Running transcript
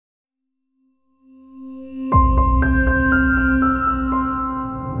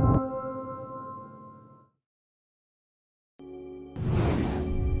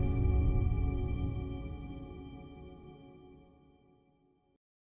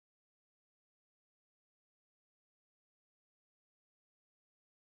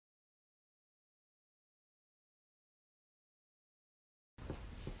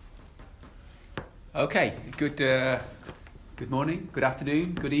Okay, good morning, good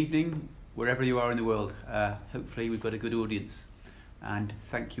afternoon, good evening, wherever you are in the world. Hopefully we've got a good audience, and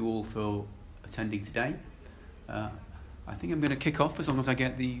thank you all for attending today. I think I'm going to kick off as long as I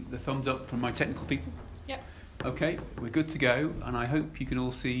get the thumbs up from my technical people. Yep. Okay, we're good to go, and I hope you can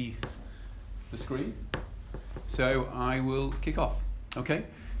all see the screen. So I will kick off. Okay,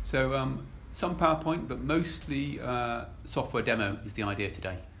 so some PowerPoint, but mostly software demo is the idea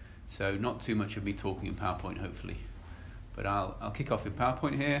today. So not too much of me talking in PowerPoint, hopefully. But I'll kick off in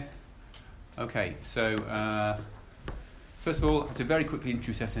PowerPoint here. Okay, so first of all, to very quickly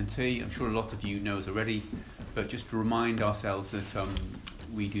introduce SMT. I'm sure a lot of you know us already, but just to remind ourselves that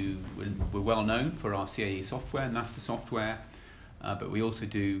we're well known for our CAE software, MASTA software, but we also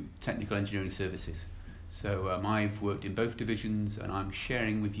do technical engineering services. So I've worked in both divisions, and I'm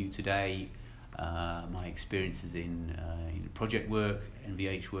sharing with you today my experiences in project work,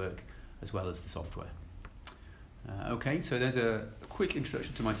 NVH work, as well as the software. Okay, so there's a quick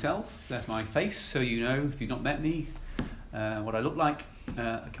introduction to myself. There's my face, so you know, if you've not met me, what I look like.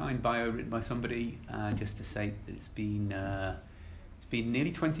 A kind bio written by somebody, just to say that it's been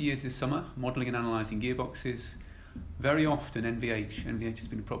nearly 20 years this summer, modelling and analysing gearboxes. Very often NVH has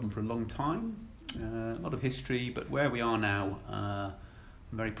been a problem for a long time. A lot of history, but where we are now,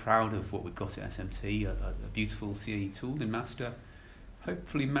 I'm very proud of what we've got at SMT, a beautiful CAE tool in MASTA,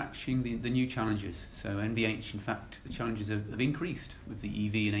 hopefully matching the new challenges. So NVH, in fact, the challenges have increased with the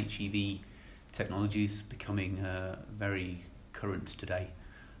EV and HEV technologies becoming very current today.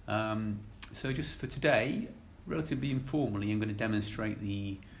 So just for today, relatively informally, I'm going to demonstrate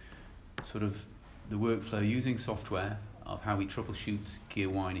the workflow using software of how we troubleshoot gear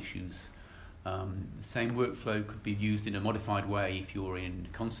wine issues. The same workflow could be used in a modified way if you're in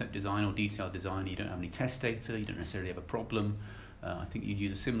concept design or detailed design. You don't have any test data, you don't necessarily have a problem. I think you'd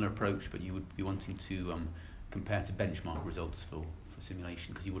use a similar approach, but you would be wanting to compare to benchmark results for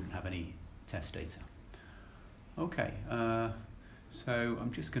simulation, because you wouldn't have any test data. Okay, so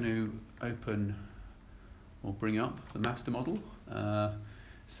I'm just going to open or bring up the MASTA model.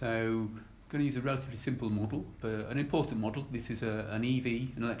 So I'm going to use a relatively simple model, but an important model. This is an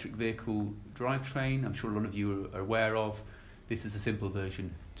EV, an electric vehicle drivetrain. I'm sure a lot of you are aware of. This is a simple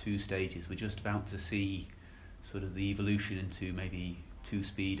version, 2 stages. We're just about to see sort of the evolution into maybe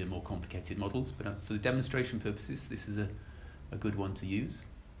 2-speed and more complicated models, but for the demonstration purposes, this is a good one to use.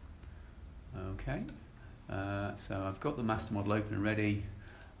 Okay, so I've got the MASTA model open and ready.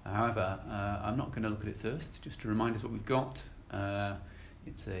 However, I'm not going to look at it first, just to remind us what we've got.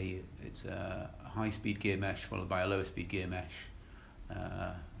 It's a high-speed gear mesh followed by a lower-speed gear mesh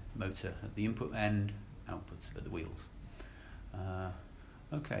motor at the input end, outputs at the wheels.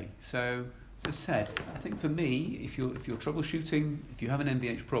 Okay, so as I said, I think for me, if you're troubleshooting, if you have an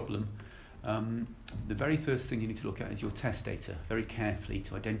NVH problem, the very first thing you need to look at is your test data very carefully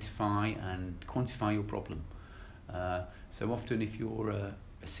to identify and quantify your problem. So often, if you're a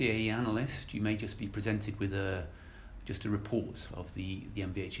CAE analyst, you may just be presented with just a report of the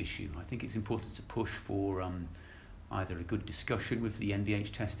NVH issue. I think it's important to push for either a good discussion with the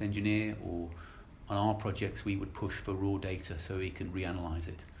NVH test engineer, or on our projects we would push for raw data so he can reanalyze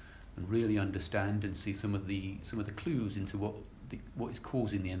it and really understand and see some of the clues into what is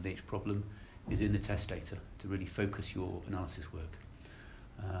causing the NVH problem is in the test data to really focus your analysis work.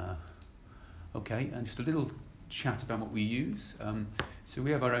 Okay, and just a little chat about what we use. So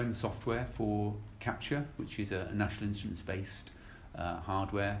we have our own software for capture, which is a National Instruments based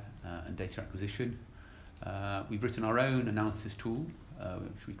hardware and data acquisition. We've written our own analysis tool,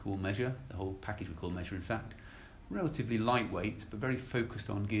 which we call Measure, the whole package we call Measure, in fact. Relatively lightweight, but very focused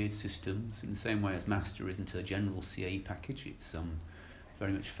on geared systems, in the same way as MASTA isn't a general CAE package. It's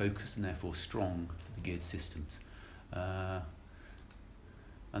very much focused and therefore strong for the geared systems.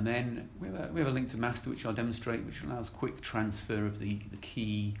 And then we have a link to MASTA, which I'll demonstrate, which allows quick transfer of the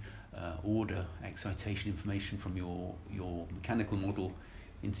key order excitation information from your mechanical model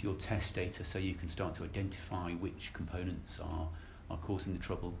into your test data, so you can start to identify which components are causing the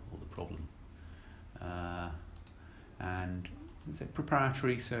trouble or the problem. And it's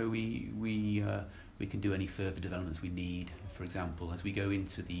preparatory, so we can do any further developments we need. For example, as we go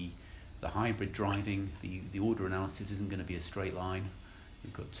into the hybrid driving, the order analysis isn't going to be a straight line.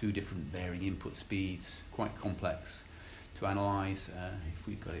 We've got 2 different varying input speeds, quite complex to analyse. If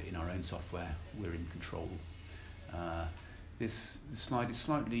we've got it in our own software, we're in control. This slide is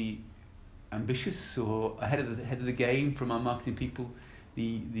slightly ambitious or ahead of the game from our marketing people.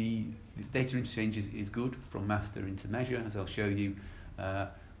 The data interchange is good from MASTA into Measure, as I'll show you.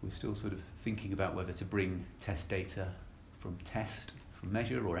 We're still sort of thinking about whether to bring test data from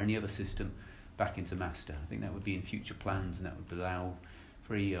Measure or any other system back into MASTA. I think that would be in future plans, and that would allow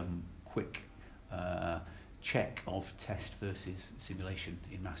very quick check of test versus simulation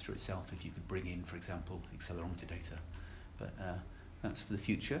in MASTA itself, if you could bring in, for example, accelerometer data. But that's for the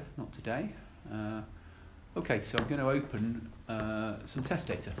future, not today. Okay, so I'm going to open some test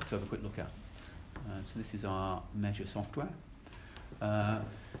data to have a quick look at. So this is our measure software. So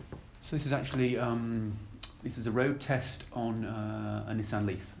this is actually this is a road test on a Nissan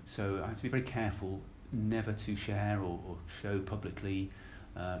Leaf. So I have to be very careful never to share or show publicly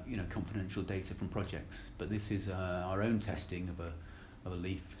confidential data from projects. But this is our own testing of a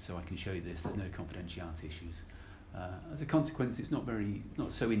Leaf, so I can show you this. There's no confidentiality issues. As a consequence, it's not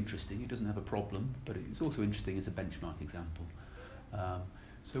so interesting. It doesn't have a problem, but it's also interesting as a benchmark example.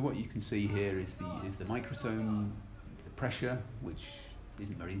 So what you can see here is the microsome, the pressure, which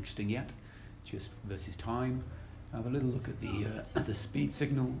isn't very interesting yet, just versus time. Have a little look at the speed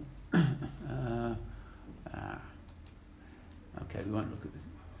signal. Okay, we won't look at the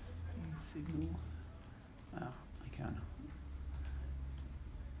speed signal. I can.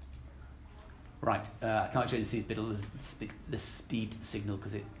 Right, I can't show you this bit of the speed signal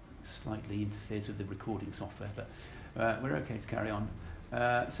because it slightly interferes with the recording software, but we're okay to carry on.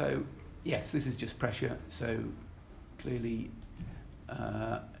 So yes, this is just pressure, so clearly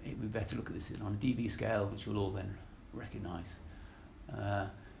it would be better to look at this on a dB scale, which you'll all then recognise.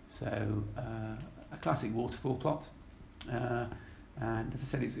 So a classic waterfall plot, and as I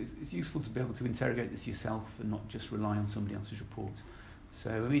said, it's useful to be able to interrogate this yourself and not just rely on somebody else's report. So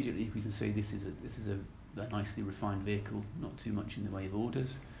immediately we can see this is a nicely refined vehicle, not too much in the way of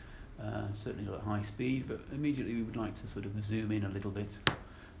orders, certainly not at high speed, but immediately we would like to sort of zoom in a little bit,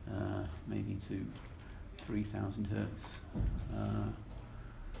 maybe to 3000 hertz,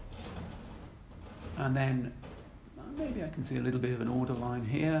 and then maybe I can see a little bit of an order line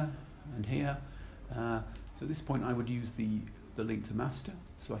here and here. So at this point I would use the link to MASTA,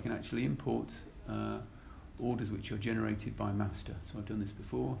 so I can actually import orders which are generated by MASTA. So I've done this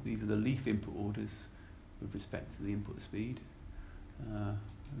before. These are the Leaf input orders with respect to the input speed.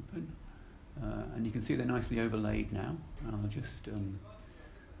 Open. And you can see they're nicely overlaid now. And I'll just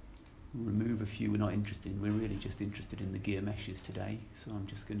remove a few we're not interested in. We're really just interested in the gear meshes today. So I'm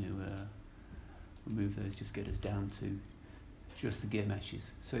just going to remove those, just get us down to just the gear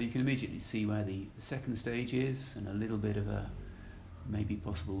meshes. So you can immediately see where the second stage is, and a little bit of a maybe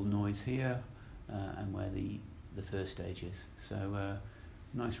possible noise here. And where the first stage is. So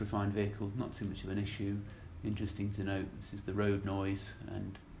nice refined vehicle, not too much of an issue. Interesting to note, this is the road noise,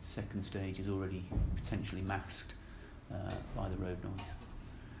 and second stage is already potentially masked by the road noise.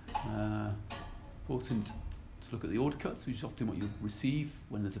 Important to look at the order cuts, which is often what you'll receive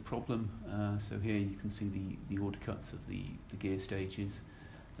when there's a problem. So here you can see the order cuts of the gear stages.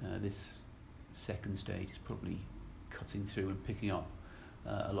 This second stage is probably cutting through and picking up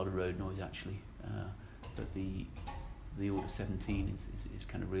a lot of road noise actually, but the order 17 is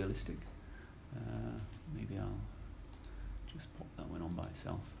kind of realistic. Maybe I'll just pop that one on by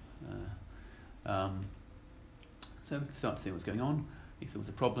itself. So we can start to see what's going on. If there was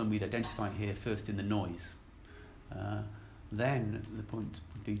a problem, we'd identify it here first in the noise. Then the point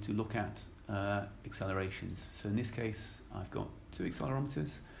would be to look at accelerations. So in this case, I've got 2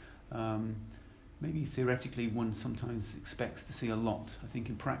 accelerometers. Maybe theoretically one sometimes expects to see a lot. I think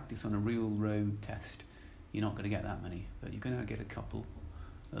in practice on a real road test you're not going to get that many, but you're going to get a couple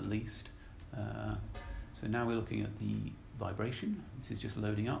at least. So now we're looking at the vibration. This is just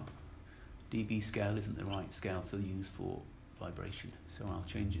loading up. dB scale isn't the right scale to use for vibration, so I'll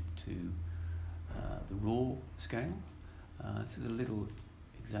change it to the raw scale. This is a little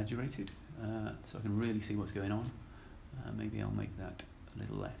exaggerated, so I can really see what's going on. Maybe I'll make that a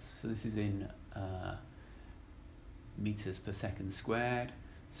little less. So this is in meters per second squared.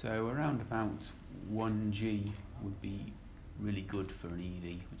 So around about 1G would be really good for an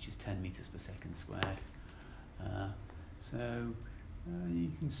EV, which is 10 meters per second squared.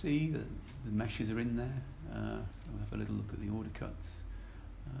 You can see that the meshes are in there. I'll have a little look at the order cuts,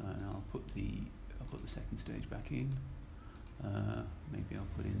 and I'll put the second stage back in. Maybe I'll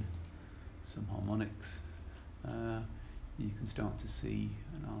put in some harmonics. You can start to see,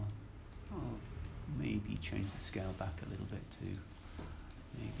 and I'll maybe change the scale back a little bit to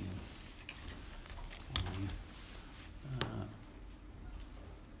maybe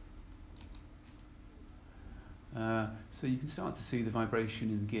 5. So you can start to see the vibration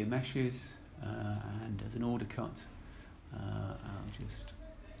in the gear meshes, and as an order cut, I'll just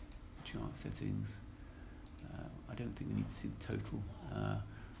chart settings. I don't think we need to see the total.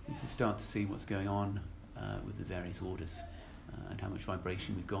 You can start to see what's going on with the various orders and how much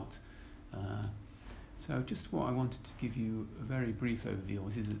vibration we've got. So just what I wanted to give you a very brief overview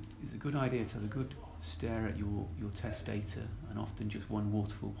is a good idea to have a good stare at your test data, and often just one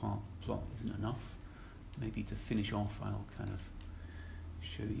waterfall plot isn't enough. Maybe to finish off, I'll kind of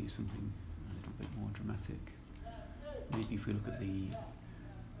show you something a little bit more dramatic. Maybe if we look at the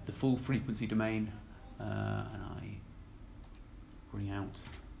full frequency domain, and I bring out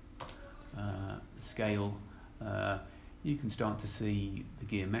the scale, you can start to see the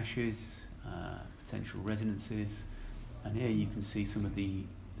gear meshes, potential resonances, and here you can see some of the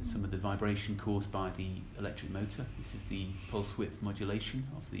vibration caused by the electric motor. This is the pulse width modulation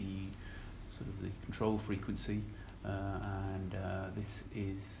of the sort of the control frequency, and this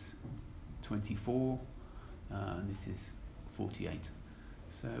is 24, and this is 48.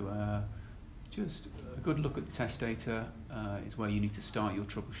 So just a good look at the test data is where you need to start your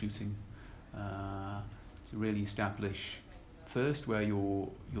troubleshooting to really establish first where your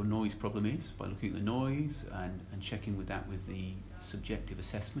noise problem is by looking at the noise and checking with the subjective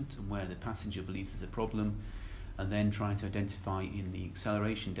assessment and where the passenger believes there's a problem, and then trying to identify in the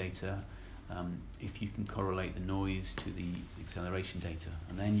acceleration data if you can correlate the noise to the acceleration data,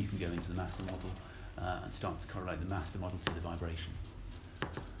 and then you can go into the MASTA model and start to correlate the MASTA model to the vibration.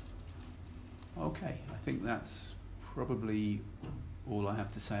 Okay, I think that's probably all I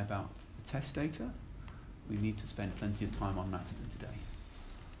have to say about the test data. We need to spend plenty of time on MASTA today.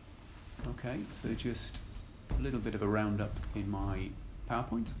 Okay, so just a little bit of a roundup in my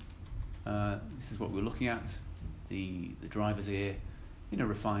PowerPoint. This is what we're looking at, the driver's ear in a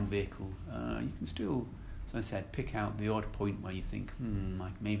refined vehicle. You can still, as I said, pick out the odd point where you think,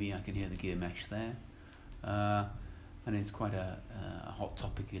 maybe I can hear the gear mesh there. And it's quite a hot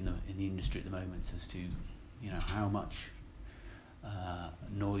topic in the industry at the moment as to how much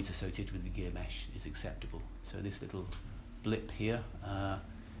noise associated with the gear mesh is acceptable. So this little blip here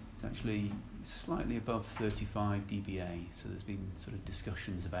is actually slightly above 35 dBA. So there's been sort of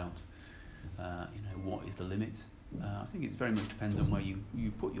discussions about what is the limit. I think it very much depends on where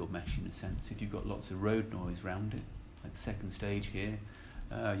you put your mesh, in a sense. If you've got lots of road noise around it, like the second stage here,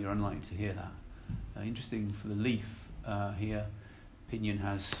 you're unlikely to hear that. Interesting for the leaf here, pinion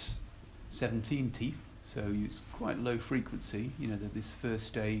has 17 teeth, so it's quite low frequency. That this first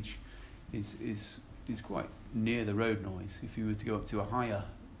stage is quite near the road noise. If you were to go up to a higher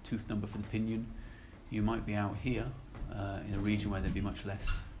tooth number for the pinion, you might be out here in a region where there'd be much less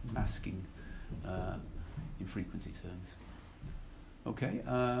masking in frequency terms. Okay,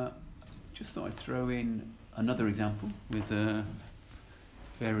 just thought I'd throw in another example with a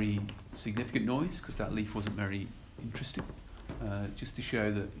very significant noise, because that leaf wasn't very interesting. Just to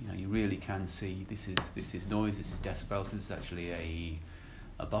show that you really can see this is noise, this is decibels. This is actually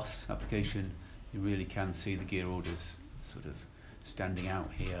a bus application. You really can see the gear orders sort of standing out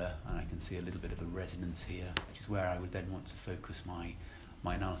here, and I can see a little bit of a resonance here, which is where I would then want to focus my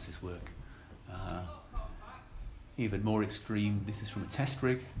analysis work. Even more extreme, this is from a test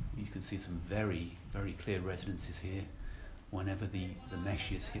rig. You can see some very, very clear resonances here. Whenever the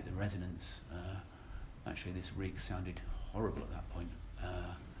meshes hit the resonance, actually this rig sounded horrible at that point.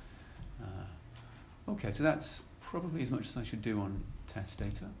 Okay, so that's probably as much as I should do on test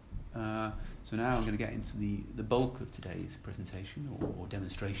data. So now I'm going to get into the bulk of today's presentation or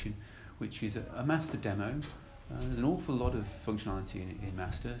demonstration, which is a MASTA demo. There's an awful lot of functionality in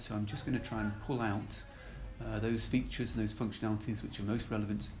MASTA, so I'm just going to try and pull out those features and those functionalities which are most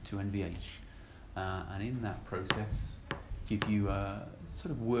relevant to NVH, and in that process give you a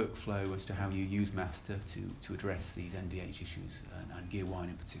sort of workflow as to how you use MASTA to address these NVH issues and gear wine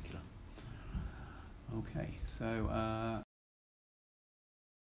in particular. Okay, so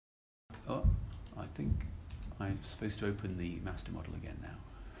I think I'm supposed to open the MASTA model again now.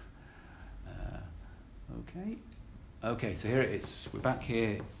 Okay, so here it is. We're back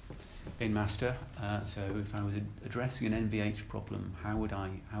here in MASTA. So if I was addressing an NVH problem, how would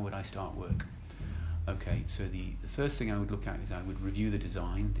I start work? Okay, so the first thing I would look at is I would review the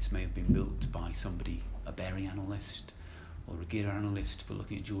design. This may have been built by somebody, a bearing analyst or a gear analyst, for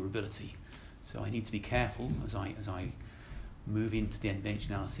looking at durability. So I need to be careful as I move into the NVH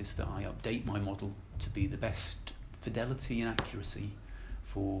analysis that I update my model to be the best fidelity and accuracy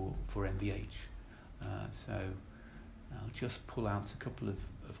for NVH. So I'll just pull out a couple of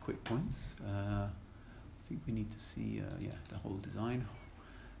quick points. I think we need to see the whole design.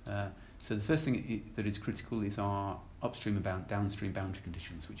 So the first thing that is critical is our upstream and downstream boundary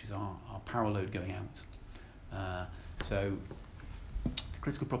conditions, which is our power load going out. So the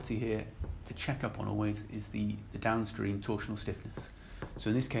critical property here to check up on always is the downstream torsional stiffness. So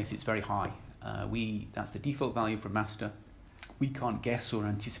in this case it's very high. That's the default value for MASTA, we can't guess or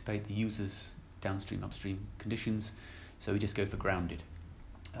anticipate the user's downstream, upstream conditions, so we just go for grounded.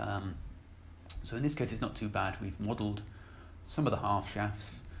 So in this case, it's not too bad. We've modelled some of the half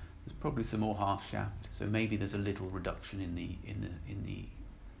shafts. There's probably some more half shaft, so maybe there's a little reduction in the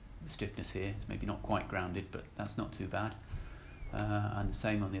stiffness here. It's maybe not quite grounded, but that's not too bad. And the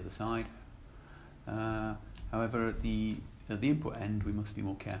same on the other side. However, at the input end, we must be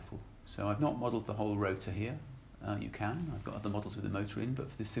more careful. So I've not modelled the whole rotor here. You can. I've got other models with the motor in, but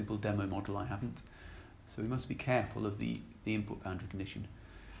for this simple demo model, I haven't. So we must be careful of the input boundary condition.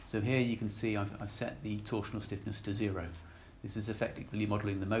 So here you can see I've set the torsional stiffness to 0. This is effectively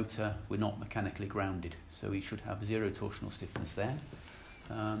modelling the motor. We're not mechanically grounded, so we should have 0 torsional stiffness there.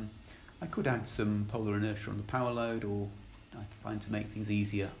 I could add some polar inertia on the power load, or I find to make things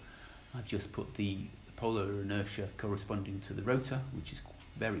easier, I've just put the polar inertia corresponding to the rotor, which is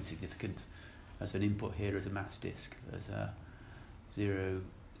very significant, as an input here as a mass disc, as a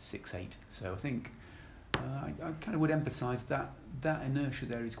 0.68. So I think I kind of would emphasise that inertia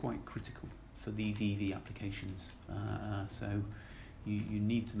there is quite critical for these EV applications. So you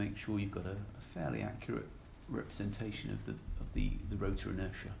need to make sure you've got a fairly accurate representation of the rotor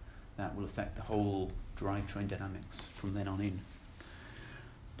inertia. That will affect the whole drivetrain dynamics from then on in.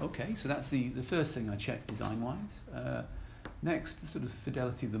 Okay, so that's the first thing I checked design-wise. Next, the sort of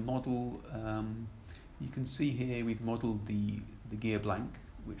fidelity of the model. You can see here we've modelled the gear blank,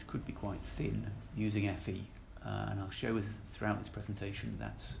 which could be quite thin, using FE. And I'll show us throughout this presentation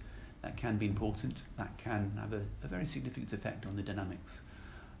that can be important. That can have a very significant effect on the dynamics.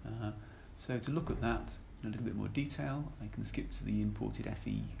 So to look at that in a little bit more detail, I can skip to the imported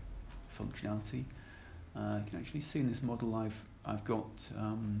FE functionality. You can actually see in this model I've got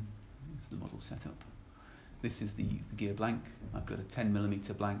this is the model setup. This is the gear blank. I've got a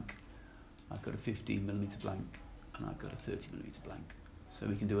 10mm blank, I've got a 15mm blank, and I've got a 30mm blank. So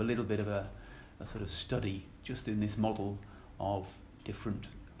we can do a little bit of a sort of study just in this model of different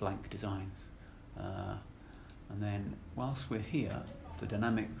blank designs. And then whilst we're here for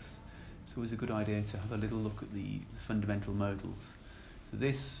dynamics, it's always a good idea to have a little look at the fundamental modals. So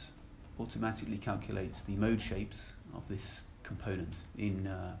this automatically calculates the mode shapes of this component in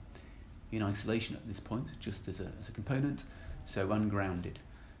isolation at this point, just as a component, so ungrounded.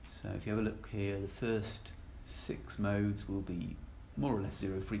 So if you have a look here, the first 6 modes will be more or less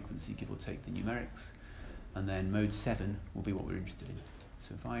 0 frequency, give or take the numerics, and then mode 7 will be what we're interested in.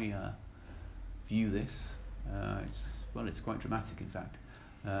 So if I view this, it's quite dramatic in fact.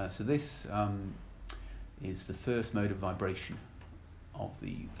 So this is the first mode of vibration of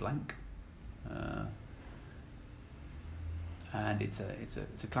the blank, and it's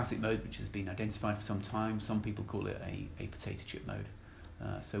a classic mode which has been identified for some time. Some people call it a potato chip mode.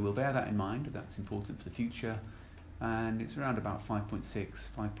 So we'll bear that in mind. That's important for the future. And it's around about 5.6,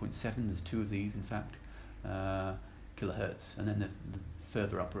 5.7. There's 2 of these, in fact, kilohertz, and then the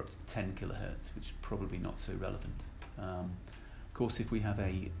further up to 10 kilohertz, which is probably not so relevant. Of course, if we have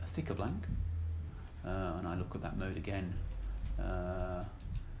a thicker blank, and I look at that mode again,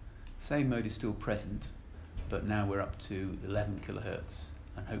 same mode is still present, but now we're up to 11 kilohertz,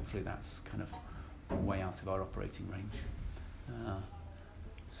 and hopefully that's kind of way out of our operating range.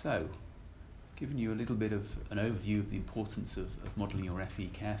 So, giving you a little bit of an overview of the importance of modelling your FE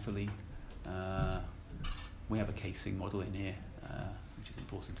carefully. We have a casing model in here, which is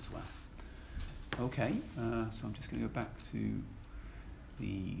important as well. Okay, so I'm just going to go back to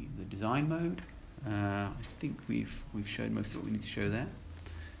the design mode. I think we've shown most of what we need to show there.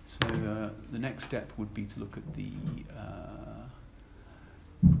 So the next step would be to look at the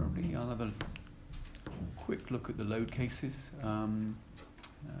probably I'll have a quick look at the load cases.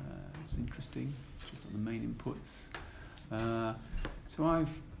 It's interesting, just on the main inputs. So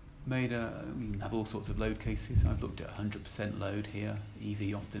I've made we can have all sorts of load cases. I've looked at 100% load here.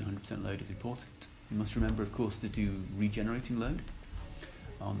 EV often 100% load is important. You must remember, of course, to do regenerating load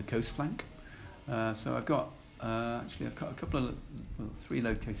on the coast flank. So I've got I've got a couple of 3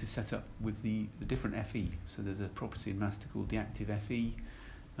 load cases set up with the different FE. So there's a property in MASTA called the active FE,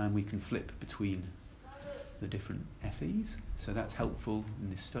 and we can flip between the different FEs. So that's helpful in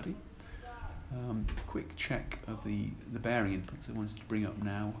this study. Quick check of the bearing inputs I wanted to bring up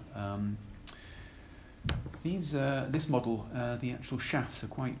now. This model, the actual shafts are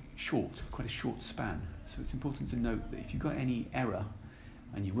quite a short span. So it's important to note that if you've got any error,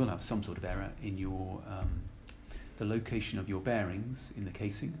 and you will have some sort of error in your the location of your bearings in the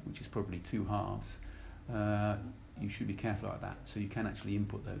casing, which is probably 2 halves, you should be careful about that. So you can actually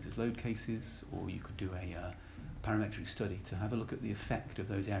input those as load cases, or you could do a parametric study to have a look at the effect of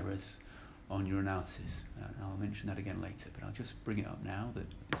those errors on your analysis. And I'll mention that again later, but I'll just bring it up now that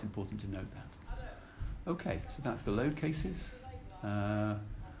it's important to note that. Okay, so that's the load cases.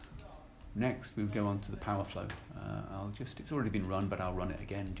 Next we'll go on to the power flow. It's already been run, but I'll run it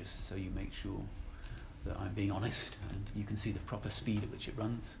again just so you make sure that I'm being honest and you can see the proper speed at which it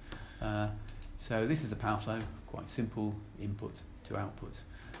runs. So this is a power flow, quite simple, input to output.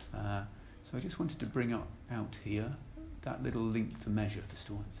 So I just wanted to bring out here that little link to measure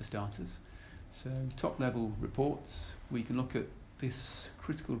for starters. So top level reports, we can look at this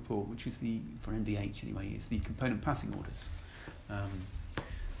critical report, which is for NVH anyway, is the component passing orders.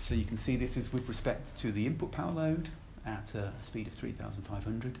 So you can see this is with respect to the input power load at a speed of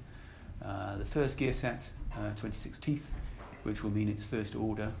 3,500. The first gear set, 26 teeth, which will mean its first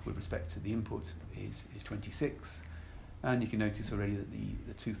order with respect to the input is 26. And you can notice already that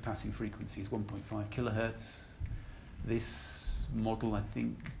the tooth passing frequency is 1.5 kilohertz. This model, I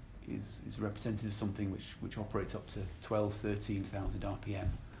think, is representative of something which operates up to 13,000 RPM.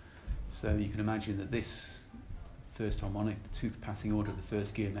 So you can imagine that this first harmonic, the tooth passing order of the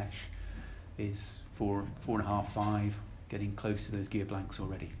first gear mesh, is 4.5, 5, getting close to those gear blanks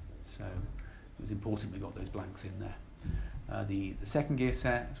already. So it was important we got those blanks in there. The second gear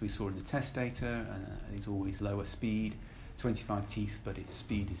set, as we saw in the test data, is always lower speed, 25 teeth, but its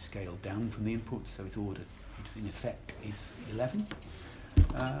speed is scaled down from the input, so its order in effect is 11.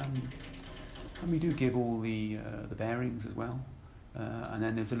 And we do give all the bearings as well. And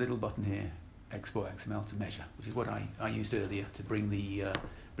then there's a little button here, export XML to measure, which is what I used earlier to bring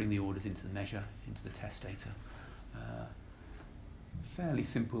the orders into the measure, into the test data. Fairly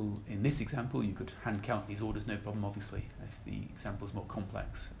simple in this example. You could hand count these orders, no problem, obviously. If the example is more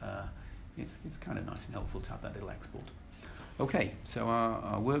complex, it's kind of nice and helpful to have that little export. Okay, so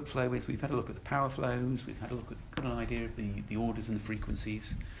our workflow is we've had a look at the power flows, we've had a look at, got an idea of the orders and the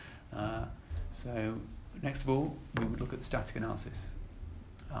frequencies. So next of all, we would look at the static analysis.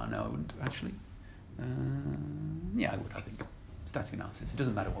 No, I wouldn't actually. Yeah, I would, I think. Static analysis. It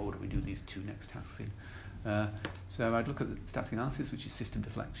doesn't matter what order we do these two next tasks in. So I'd look at the static analysis, which is system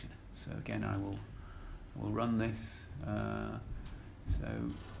deflection. So again, I will run this. So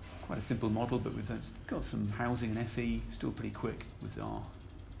quite a simple model, but we've got some housing and FE, still pretty quick with our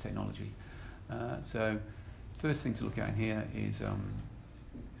technology. So first thing to look at in here is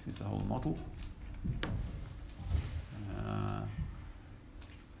this is the whole model.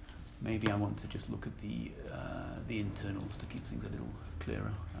 Maybe I want to just look at the internals to keep things a little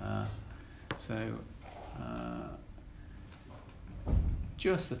clearer.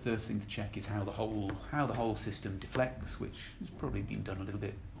 Just the first thing to check is how the whole system deflects, which has probably been done a little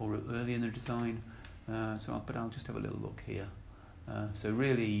bit early in the design. But I'll just have a little look here. So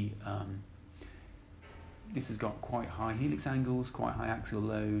really, this has got quite high helix angles, quite high axial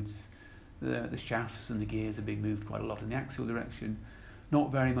loads. The shafts and the gears are being moved quite a lot in the axial direction. Not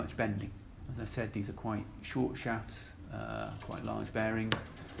very much bending. As I said, these are quite short shafts, quite large bearings.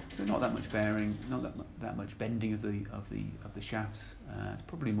 So not that much bearing, not that much bending of the shafts. It's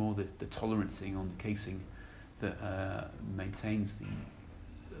probably more the tolerancing on the casing that maintains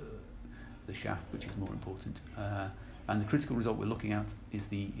the shaft, which is more important. And the critical result we're looking at is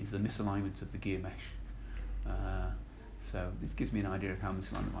the misalignment of the gear mesh. So this gives me an idea of how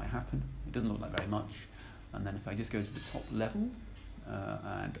misalignment might happen. It doesn't look like very much. And then if I just go to the top level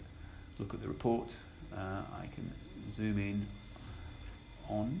and look at the report, I can zoom in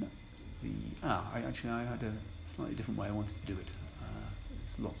on the... I had a slightly different way I wanted to do it.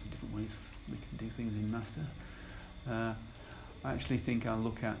 There's lots of different ways we can do things in MASTA. I actually think I'll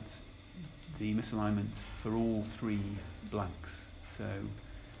look at the misalignment for all three blanks. So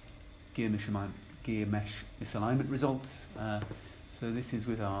gear mesh misalignment results. So this is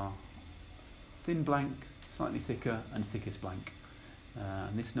with our thin blank, slightly thicker, and thickest blank.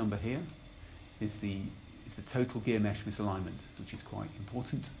 And this number here is the total gear mesh misalignment, which is quite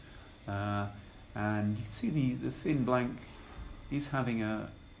important. And you can see the thin blank is having an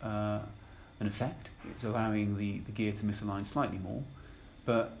effect. It's allowing the gear to misalign slightly more,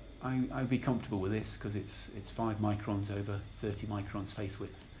 but I'd be comfortable with this because it's 5 microns over 30 microns face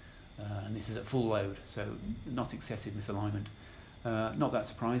width, and this is at full load, so not excessive misalignment. Not that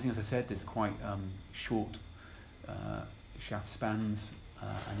surprising, as I said. There's quite short shaft spans,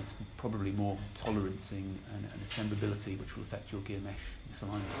 and it's probably more tolerancing and assemblability which will affect your gear mesh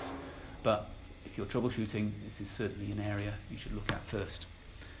misalignments. But if you're troubleshooting, this is certainly an area you should look at first.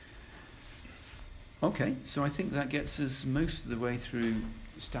 Okay, so I think that gets us most of the way through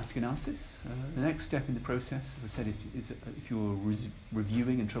static analysis. The next step in the process, as I said, if you're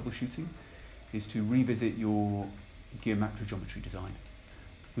reviewing and troubleshooting, is to revisit your gear macrogeometry design.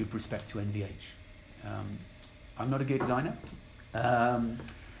 with respect to NVH. I'm not a gear designer,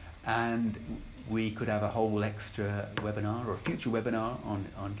 and we could have a whole extra webinar or a future webinar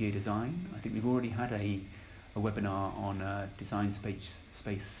on gear design. I think we've already had a webinar on design space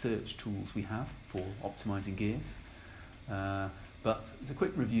search tools we have for optimizing gears. But as a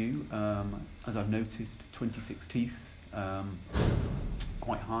quick review, as I've noticed, 26 teeth,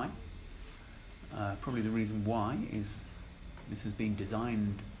 quite high. Probably the reason why is this has been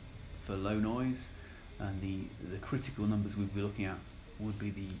designed for low noise, and the critical numbers we'd be looking at would be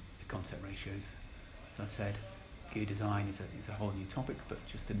the contact ratios. As I've said, gear design is a whole new topic, but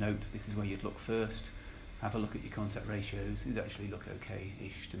just to note, this is where you'd look first. Have a look at your contact ratios. These actually look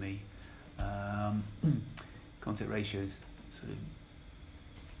okay-ish to me. Contact ratios sort of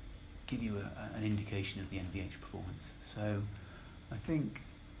give you an indication of the NVH performance. So I think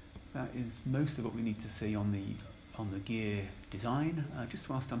that is most of what we need to see on the gear design. Just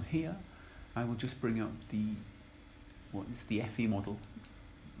whilst I'm here, I will just bring up what is the FE model,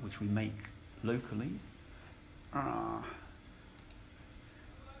 which we make locally. I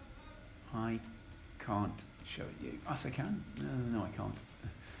can't show it you. Yes, I can. No, I can't.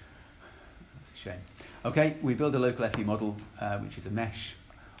 That's a shame. Okay, we build a local FE model, which is a mesh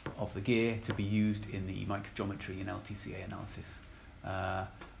of the gear to be used in the microgeometry and LTCA analysis.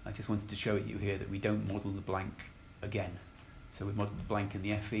 I just wanted to show it you here that we don't model the blank again. So we model the blank in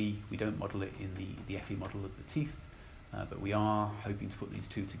the FE, we don't model it in the FE model of the teeth, but we are hoping to put these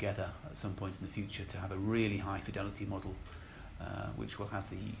two together at some point in the future to have a really high fidelity model, which will have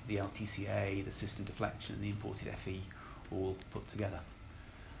the LTCA, the system deflection, and the imported FE all put together.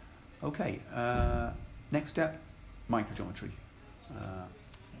 Okay, next step, microgeometry.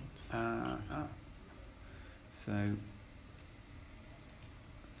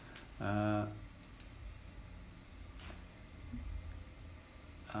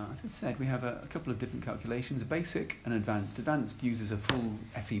 As I said, we have a couple of different calculations, a basic and advanced. Advanced uses a full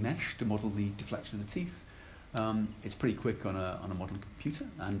FE mesh to model the deflection of the teeth. It's pretty quick on a modern computer,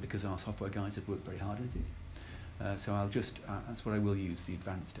 and because our software guys have worked very hard at it. So I'll just, that's what I will use, the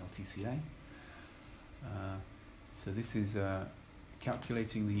advanced LTCA. So this is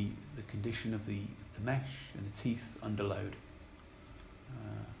calculating the condition of the mesh and the teeth under load.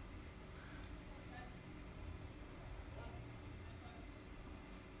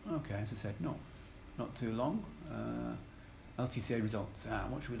 Okay, as I said, not too long. LTCA results.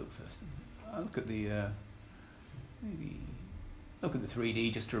 What should we look first? I'll look at the maybe look at the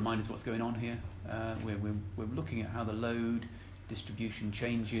 3D just to remind us what's going on here. We're looking at how the load distribution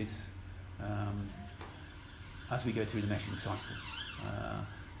changes as we go through the meshing cycle.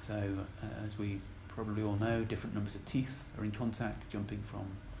 So as we probably all know, different numbers of teeth are in contact, jumping from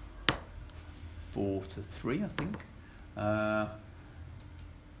 4 to 3, I think.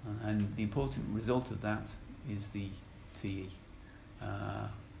 And the important result of that is the TE.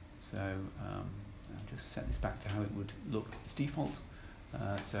 So I'll just set this back to how it would look as default.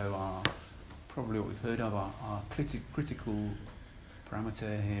 So probably what we've heard of, our critical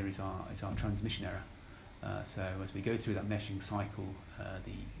parameter here is our transmission error. So as we go through that meshing cycle,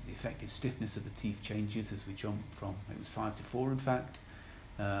 the effective stiffness of the teeth changes as we jump from, it was 5 to 4 in fact.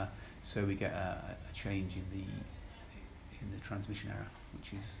 So we get a change in the transmission error,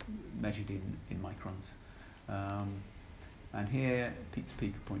 which is measured in microns. And here, peak to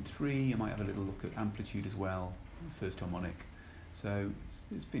peak of 0.3, I might have a little look at amplitude as well, first harmonic. So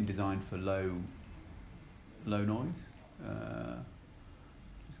it's been designed for low noise.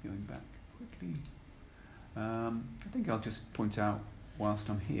 Just going back quickly. I think I'll just point out, whilst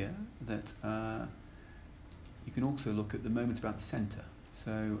I'm here, that you can also look at the moment about the centre.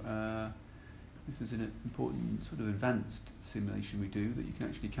 So this is an important sort of advanced simulation we do, that you can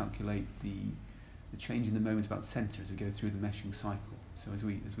actually calculate the change in the moment about the centre as we go through the meshing cycle. So as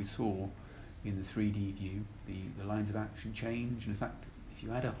we saw in the 3D view, the lines of action change, and in fact, if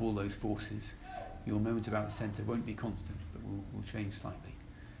you add up all those forces, your moment about the centre won't be constant, but will change slightly.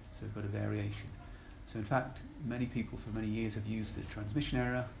 So we've got a variation. So in fact, many people for many years have used the transmission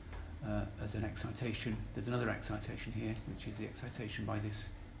error as an excitation. There's another excitation here, which is the excitation by this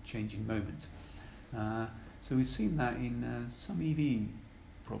changing moment. So we've seen that in some EV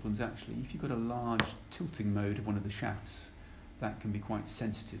problems actually. If you've got a large tilting mode of one of the shafts, that can be quite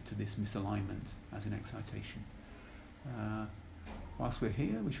sensitive to this misalignment as an excitation. Whilst we're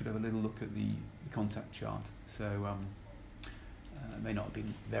here, we should have a little look at the contact chart. So it may not have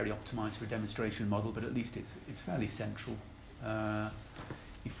been very optimized for a demonstration model, but at least it's fairly central.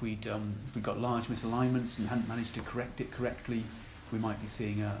 If we'd got large misalignments and hadn't managed to correct it correctly, we might be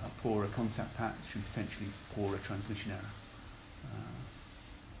seeing a poorer contact patch and potentially poorer transmission error.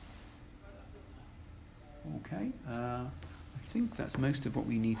 Okay, I think that's most of what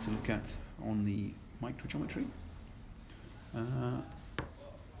we need to look at on the microgeometry.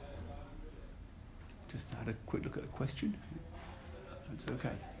 Just had a quick look at the question. That's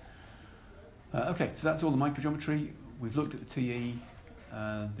okay. Okay, so that's all the microgeometry. We've looked at the TE,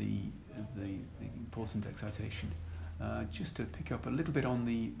 the important excitation. Just to pick up a little bit on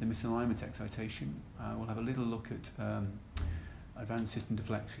the misalignment excitation, we'll have a little look at advanced system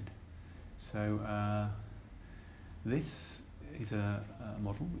deflection. So this is a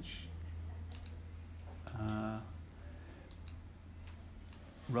model which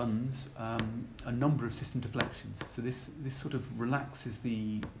runs a number of system deflections. So this sort of relaxes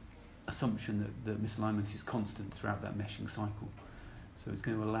the assumption that misalignment is constant throughout that meshing cycle. So it's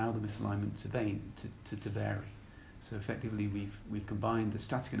going to allow the misalignment to vary. So effectively we've combined the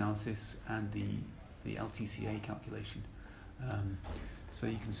static analysis and the LTCA calculation. So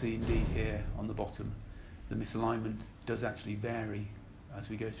you can see indeed here on the bottom the misalignment does actually vary as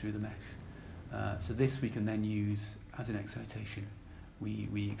we go through the mesh. So this we can then use as an excitation.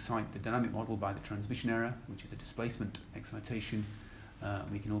 We excite the dynamic model by the transmission error, which is a displacement excitation.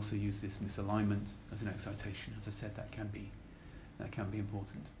 We can also use this misalignment as an excitation. As I said, that can be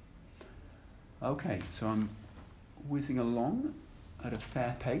important. Okay, so I'm whizzing along at a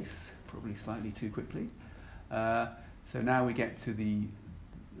fair pace, probably slightly too quickly. So now we get to the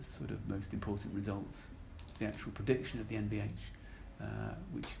sort of most important results, the actual prediction of the NVH,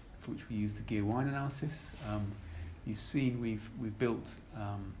 for which we use the Gearbox analysis. You've seen we've built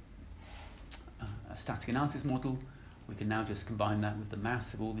a static analysis model. We can now just combine that with the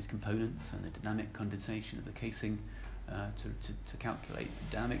mass of all these components and the dynamic condensation of the casing to calculate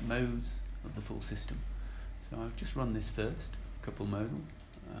the dynamic modes of the full system. So I've just run this first, couple modal,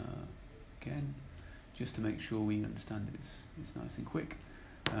 again, just to make sure we understand that it's nice and quick.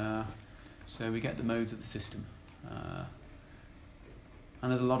 So we get the modes of the system,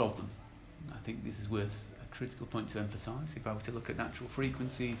 and there's a lot of them. I think this is worth a critical point to emphasise. If I were to look at natural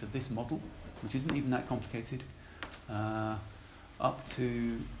frequencies of this model, which isn't even that complicated, up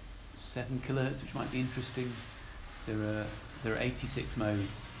to 7 kilohertz, which might be interesting. There are 86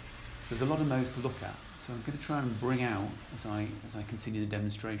 modes. So there's a lot of modes to look at. So I'm going to try and bring out, as I continue the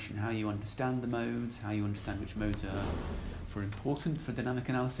demonstration, how you understand the modes, how you understand which modes are important for dynamic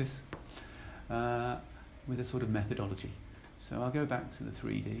analysis, with a sort of methodology. So I'll go back to the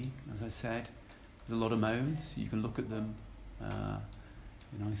 3D. As I said, there's a lot of modes. You can look at them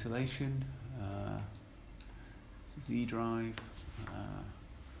in isolation. This is the E drive.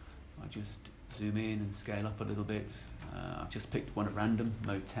 I just zoom in and scale up a little bit. I've just picked one at random,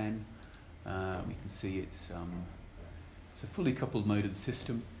 mode 10. We can see it's a fully coupled mode of the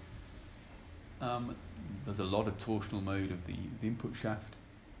system. There's a lot of torsional mode of the input shaft,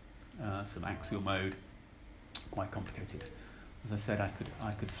 some axial mode, quite complicated. As I said,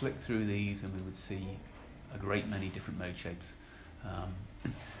 I could flick through these and we would see a great many different mode shapes.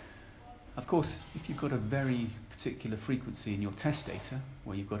 Of course, if you've got a very particular frequency in your test data,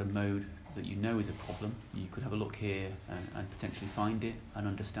 where you've got a mode that you know is a problem, you could have a look here and potentially find it and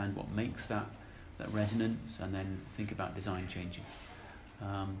understand what makes that resonance, and then think about design changes.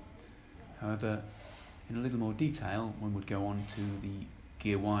 However, in a little more detail, one would go on to the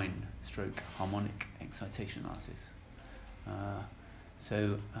Gearbox stroke harmonic excitation analysis.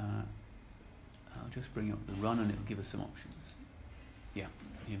 So I'll just bring up the run and it'll give us some options. Yeah,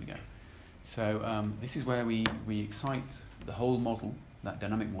 here we go. So this is where we excite the whole model, that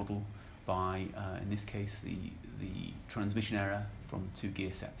dynamic model, by, in this case, the transmission error from the two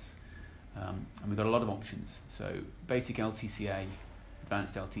gear sets. And we've got a lot of options. So basic LTCA,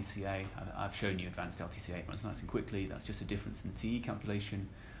 advanced LTCA. I've shown you advanced LTCA. It runs nice and quickly. That's just a difference in the TE calculation.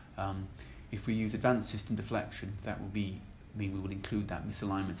 If we use advanced system deflection, that will mean we will include that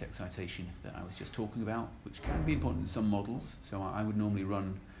misalignment excitation that I was just talking about, which can be important in some models. So I would normally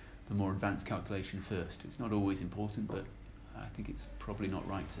run the more advanced calculation first. It's not always important, but I think it's probably not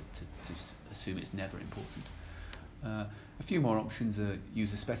right to assume it's never important. A few more options are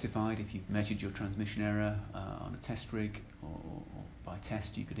user specified. If you've measured your transmission error on a test rig or by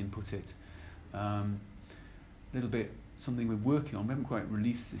test, you could input it. A little bit, something we're working on, we haven't quite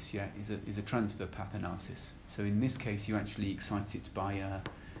released this yet, is a transfer path analysis. So in this case, you actually excite it by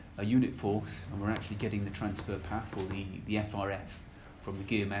a unit force, and we're actually getting the transfer path, or the FRF, from the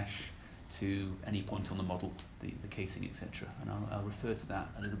gear mesh to any point on the model, the casing, etc. And I'll refer to that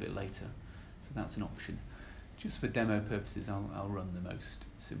a little bit later. So that's an option. Just for demo purposes, I'll run the most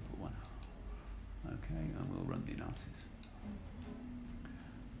simple one. Okay, and we'll run the analysis.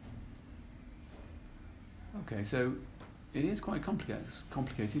 Okay, so it is quite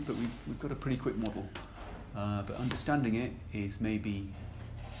complicated, but we've got a pretty quick model. but understanding it is maybe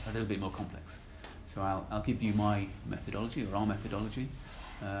a little bit more complex. So I'll give you my methodology, or our methodology.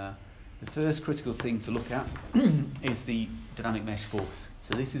 The first critical thing to look at is the dynamic mesh force.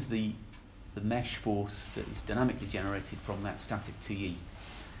 So this is the mesh force that is dynamically generated from that static TE.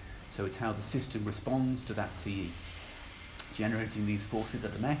 So it's how the system responds to that TE, generating these forces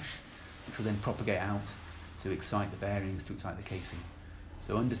at the mesh, which will then propagate out to excite the bearings, to excite the casing.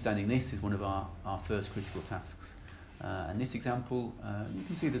 So understanding this is one of our first critical tasks. And this example, you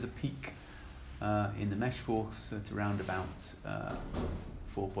can see there's a peak in the mesh force at around about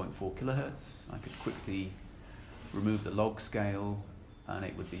 4.4 kilohertz. I could quickly remove the log scale and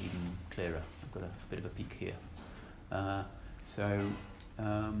it would be even clearer. I've got a bit of a peak here. I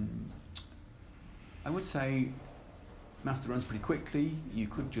would say MASTA runs pretty quickly. You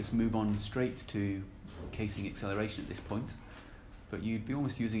could just move on straight to casing acceleration at this point, but you'd be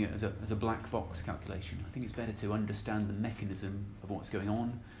almost using it as a black box calculation. I think it's better to understand the mechanism of what's going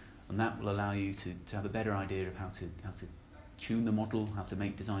on, and that will allow you to have a better idea of how to tune the model, how to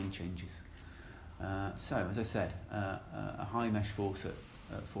make design changes. So, as I said, a high mesh force at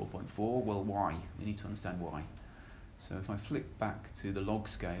 4.4, well, why? We need to understand why. So if I flick back to the log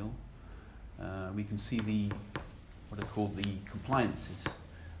scale, we can see what are called the compliances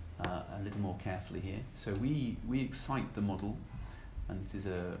a little more carefully here. So we excite the model, and this is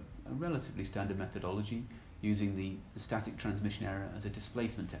a relatively standard methodology, using the static transmission error as a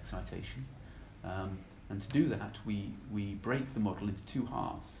displacement excitation. And to do that, we break the model into two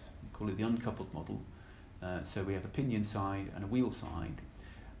halves. We call it the uncoupled model. So we have a pinion side and a wheel side,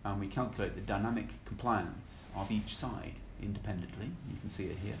 and we calculate the dynamic compliance of each side independently. You can see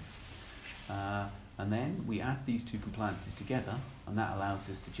it here. And then we add these two compliances together, and that allows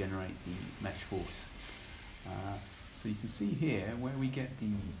us to generate the mesh force. So you can see here where we get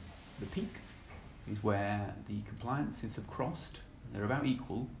the peak is where the compliances have crossed. They're about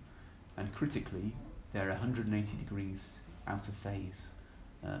equal, and critically they're 180 degrees out of phase.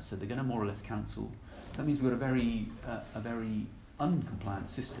 So they're going to more or less cancel. That means we've got a very uncompliant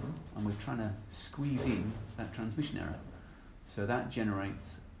system, and we're trying to squeeze in that transmission error. So that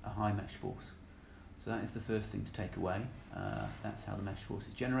generates a high mesh force. So that is the first thing to take away. That's how the mesh force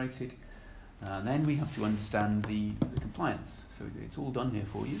is generated. Then we have to understand the compliance. So it's all done here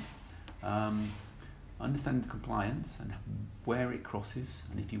for you. Understanding the compliance and where it crosses,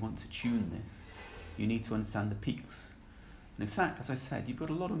 and if you want to tune this, you need to understand the peaks. And in fact, as I said, you've got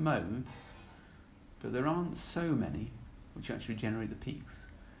a lot of modes, but there aren't so many which actually generate the peaks.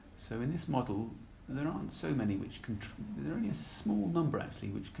 So in this model, there aren't so many which there are only a small number actually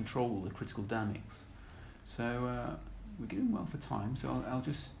which control the critical dynamics. So we're getting well for time, so I'll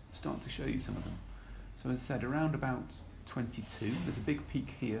just start to show you some of them. So as I said, around about 22, there's a big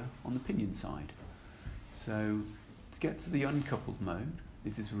peak here on the pinion side. So to get to the uncoupled mode,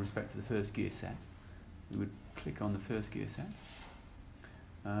 this is with respect to the first gear set, we would click on the first gear set,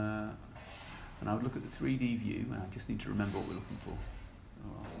 and I would look at the 3D view, and I just need to remember what we're looking for,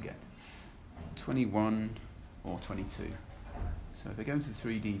 or I'll forget. 21 or 22. So if I go into the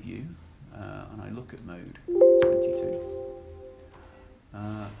 3D view, and I look at mode 22,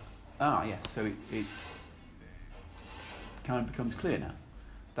 yes, so it's kind of becomes clear now.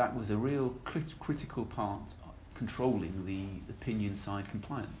 That was a real critical part controlling the pinion side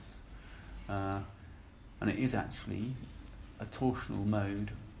compliance. And it is actually a torsional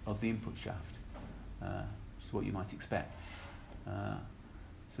mode of the input shaft, which is what you might expect.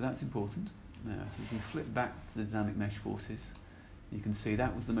 So that's important. So if we flip back to the dynamic mesh forces, you can see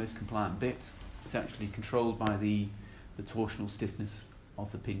that was the most compliant bit. It's actually controlled by the torsional stiffness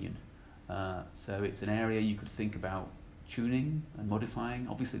of the pinion. So it's an area you could think about tuning and modifying.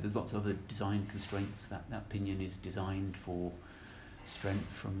 Obviously there's lots of other design constraints. That pinion is designed for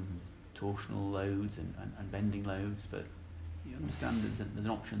strength from torsional loads and bending loads, but you understand there's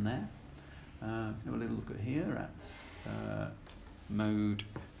an option there. Have a little look at here at mode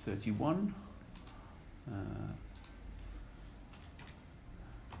 31.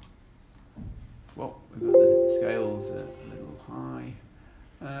 Well, we've got the scales a little high,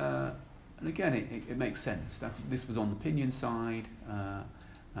 and again it makes sense that this was on the pinion side,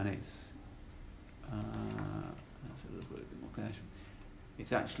 and it's let's have a look at it more clear.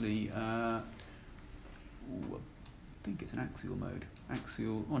 It's actually I think it's an axial mode.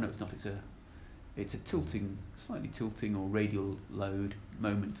 Axial. Oh no, it's not. It's a tilting, slightly tilting or radial load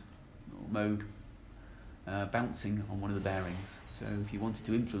moment or mode. Bouncing on one of the bearings. So if you wanted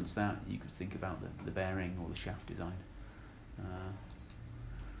to influence that, you could think about the bearing or the shaft design.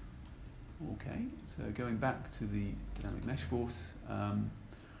 Okay, so going back to the dynamic mesh force,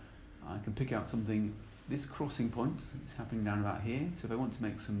 I can pick out something this crossing point is happening down about here. So if I want to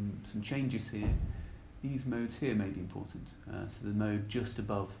make some changes here, these modes here may be important. So the mode just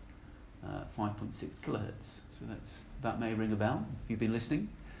above 5.6 kilohertz. So that may ring a bell if you've been listening.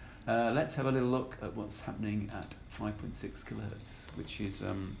 Let's have a little look at what's happening at 5.6 kilohertz, which is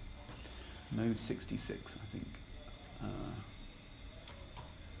mode 66, I think.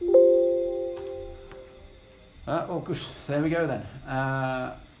 Oh gosh, there we go then.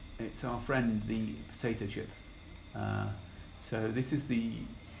 It's our friend, the potato chip. So this is the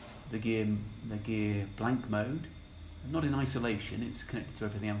gear blank mode, not in isolation. It's connected to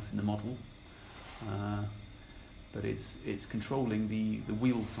everything else in the model, but it's controlling the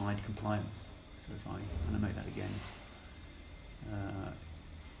wheel side compliance. So if I animate that again,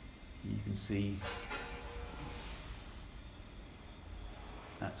 you can see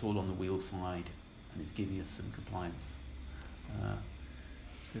that's all on the wheel side, and it's giving us some compliance.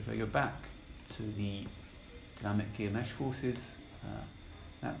 So if I go back to the dynamic gear mesh forces,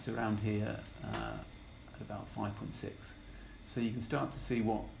 that's around here at about 5.6. So you can start to see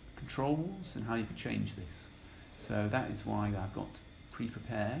what controls and how you can change this. So that is why I've got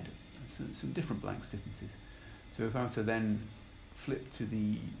pre-prepared some different blank stiffnesses. So if I were to then flip to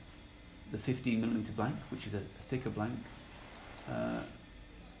the 15mm blank, which is a thicker blank,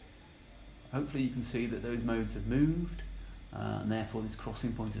 hopefully you can see that those modes have moved, and therefore this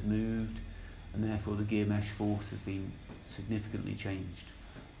crossing point has moved, and therefore the gear mesh force has been significantly changed.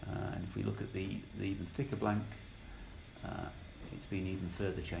 And if we look at the even thicker blank, it's been even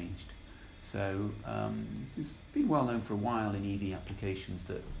further changed. So this has been well known for a while in EV applications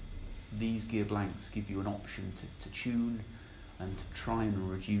that these gear blanks give you an option to tune and to try and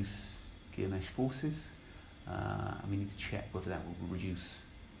reduce gear mesh forces. And we need to check whether that will reduce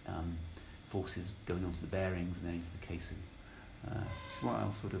forces going onto the bearings and then into the casing. So what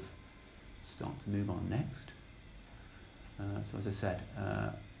I'll sort of start to move on next. So as I said,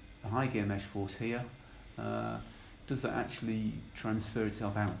 a high gear mesh force here, does that actually transfer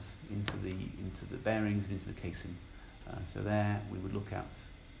itself out into the bearings and into the casing? So there we would look at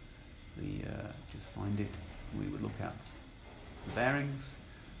just find it. We would look at the bearings.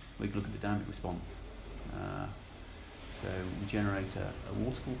 We could look at the dynamic response. So we generate a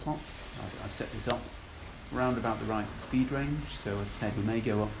waterfall plot. I've set this up around about the right speed range. So as I said, we may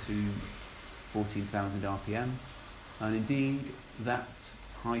go up to 14,000 RPM, and indeed that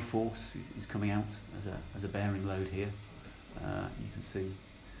high force is coming out as a bearing load here. You can see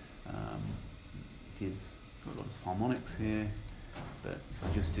it is got a lot of harmonics here, but if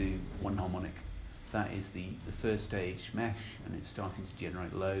I just do one harmonic, that is the first stage mesh, and it's starting to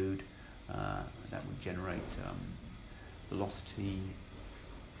generate load. That would generate velocity,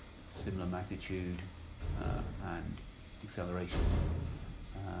 similar magnitude, and acceleration.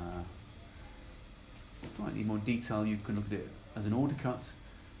 Slightly more detail, you can look at it as an order cut.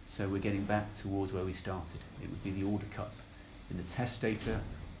 So we're getting back towards where we started. It would be the order cut in the test data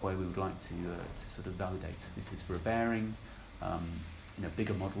where we would like to sort of validate. This is for a bearing. In a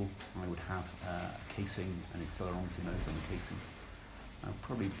bigger model, I would have a casing and accelerometer modes on the casing. I'll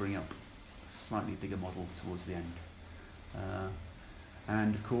probably bring up a slightly bigger model towards the end.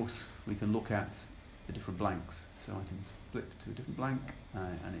 And of course, we can look at the different blanks. So I can flip to a different blank,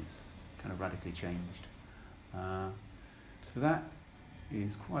 and it's kind of radically changed. So that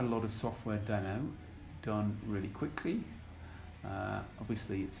is quite a lot of software demo done really quickly.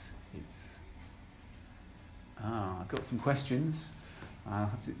 Obviously, I've got some questions.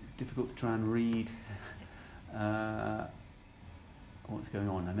 It's difficult to try and read what's going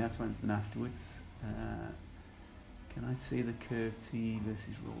on. I may have to answer them afterwards. Can I see the curve T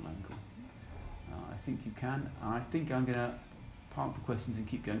versus roll angle? I think you can. I think I'm going to park the questions and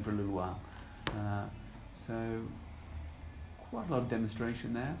keep going for a little while. So quite a lot of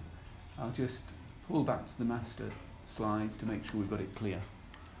demonstration there. I'll just pull back to the MASTA slides to make sure we've got it clear.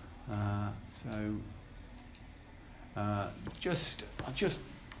 It's a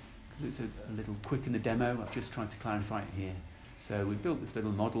little quick in the demo, I've just tried to clarify it here. So we've built this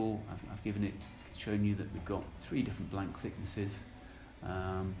little model. I've given it, shown you that we've got 3 different blank thicknesses,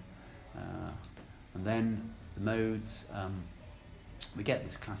 and then the modes. We get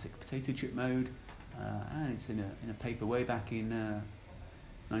this classic potato chip mode, and it's in a paper way back in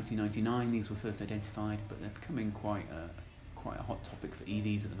 1999. These were first identified, but they're becoming quite a hot topic for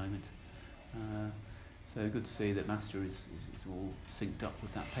EVs at the moment. So good to see that MASTA is all synced up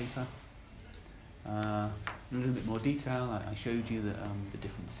with that paper. A little bit more detail. I showed you that the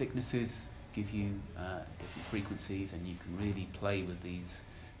different thicknesses give you different frequencies, and you can really play with these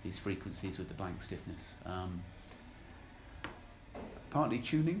frequencies with the blank stiffness. partly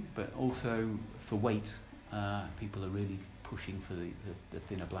tuning, but also for weight. People are really pushing for the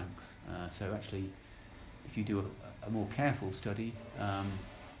thinner blanks. So actually, if you do a more careful study,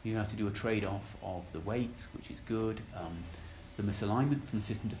 you have to do a trade-off of the weight, which is good. The misalignment from the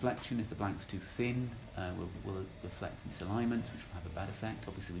system deflection, if the blank's too thin, will reflect misalignment, which will have a bad effect.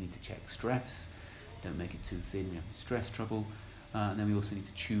 Obviously, we need to check stress. Don't make it too thin, we have stress trouble. And then we also need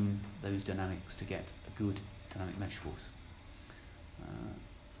to tune those dynamics to get a good dynamic mesh force.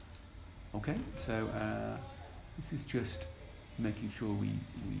 Okay, so this is just making sure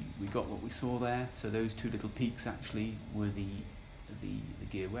we got what we saw there. So those two little peaks actually were the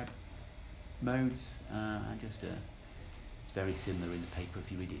gear web modes, and just it's very similar in the paper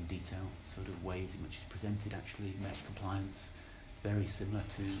if you read it in detail, sort of ways in which it's presented actually, mesh compliance, very similar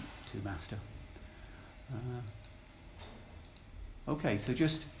to MASTA. Okay, so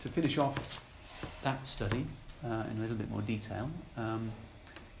just to finish off that study in a little bit more detail,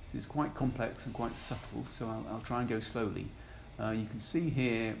 it's quite complex and quite subtle, so I'll try and go slowly. You can see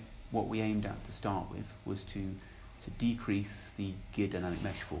here what we aimed at to start with was to decrease the gear dynamic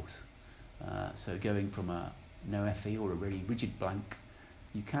mesh force. So going from a no FE or a really rigid blank,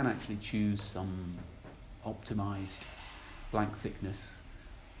 you can actually choose some optimized blank thickness,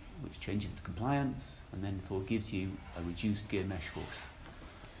 which changes the compliance and then gives you a reduced gear mesh force.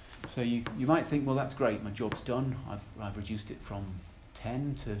 So you might think, well, that's great, my job's done. I've reduced it from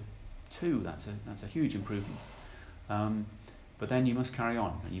 10 to 2. That's a huge improvement. But then you must carry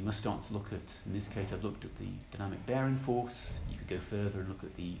on, and you must start to look at, in this case I've looked at the dynamic bearing force. You could go further and look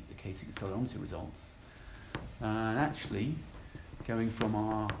at the casing accelerometer results. And actually, going from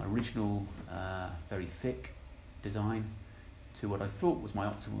our original very thick design to what I thought was my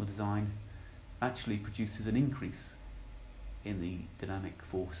optimal design, actually produces an increase in the dynamic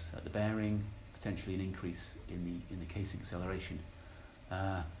force at the bearing, potentially an increase in the casing acceleration.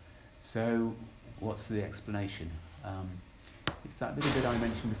 So what's the explanation? It's that little bit I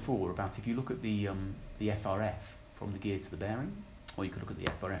mentioned before about if you look at the FRF from the gear to the bearing, or you could look at the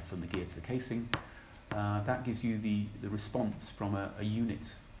FRF from the gear to the casing, that gives you the response from a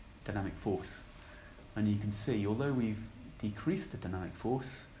unit dynamic force. And you can see, although we've decreased the dynamic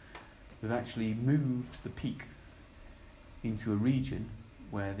force, we've actually moved the peak into a region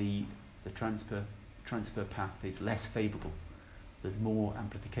where the transfer path is less favourable. There's more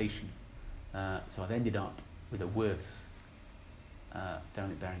amplification. So I've ended up with a worse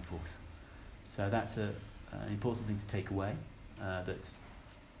dynamic bearing force. So that's an important thing to take away, that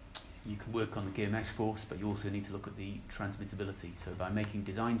you can work on the gear mesh force, but you also need to look at the transmissibility. So by making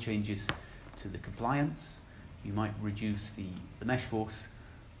design changes to the compliance, you might reduce the mesh force,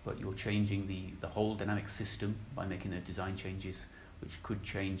 but you're changing the whole dynamic system by making those design changes, which could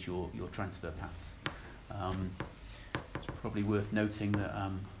change your transfer paths. It's probably worth noting that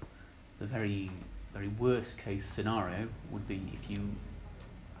the very worst case scenario would be if you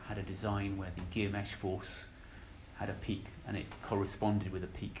had a design where the gear mesh force had a peak and it corresponded with a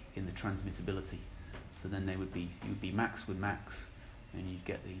peak in the transmissibility. So then you'd be max with max, and you'd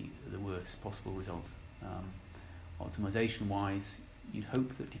get the worst possible result. Optimization wise, you'd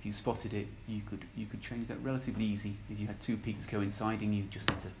hope that if you spotted it, you could change that relatively easy. If you had two peaks coinciding, you just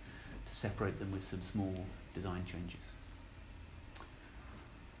need to separate them with some small design changes.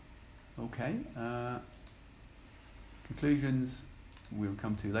 Okay, conclusions we'll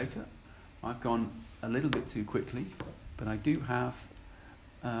come to later. I've gone a little bit too quickly, but I do have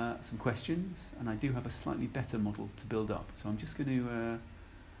some questions, and I do have a slightly better model to build up. So I'm just going to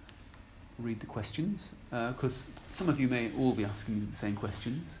read the questions, because some of you may all be asking the same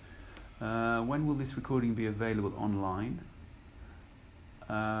questions. When will this recording be available online?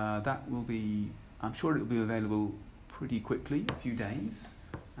 That will be, I'm sure it will be available pretty quickly, a few days.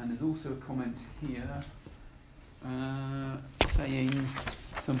 And there's also a comment here saying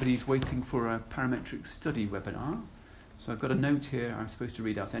somebody's waiting for a parametric study webinar. So I've got a note here I'm supposed to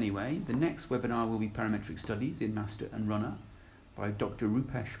read out anyway. The next webinar will be parametric studies in MASTA and Runner by Dr.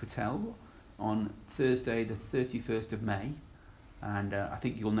 Rupesh Patel on Thursday the 31st of May. And I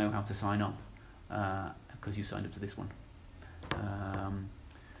think you'll know how to sign up because you signed up to this one.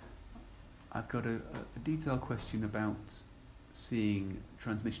 I've got a detailed question about seeing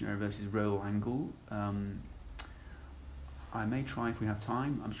transmission error versus roll angle. I may try if we have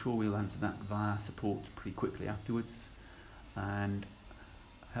time. I'm sure we'll answer that via support pretty quickly afterwards. And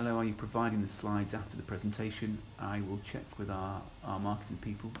hello, are you providing the slides after the presentation? I will check with our marketing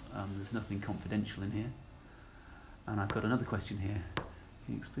people. There's nothing confidential in here. And I've got another question here.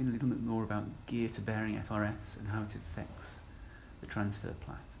 Can you explain a little bit more about gear to bearing FRS and how it affects the transfer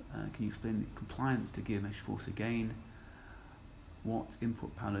path? Can you explain the compliance to gear mesh force again? What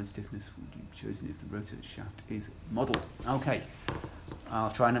input power load stiffness would you have chosen if the rotor shaft is modelled? Okay, I'll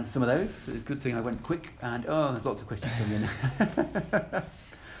try and answer some of those. It's a good thing I went quick, and there's lots of questions coming in.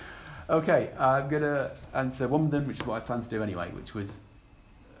 Okay, I'm going to answer one of them, which is what I planned to do anyway, which was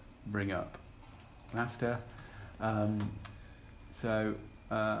bring up MASTA. So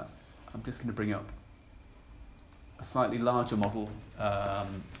I'm just going to bring up a slightly larger model. I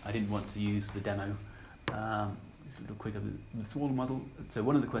didn't want to use the demo. It's a little quicker than the smaller model. So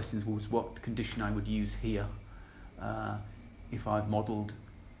one of the questions was what condition I would use here if I've modelled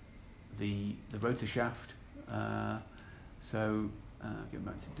the rotor shaft. Going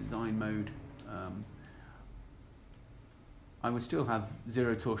back to design mode, I would still have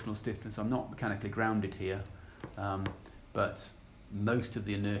zero torsional stiffness. I'm not mechanically grounded here, but most of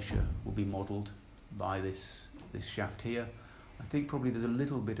the inertia will be modelled by this shaft here. I think probably there's a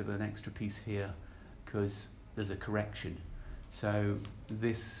little bit of an extra piece here because there's a correction. So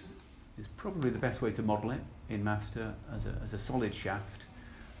this is probably the best way to model it in MASTA as a solid shaft,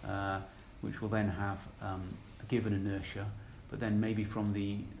 which will then have a given inertia, but then maybe from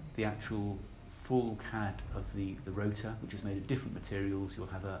the actual full CAD of the rotor, which is made of different materials, you'll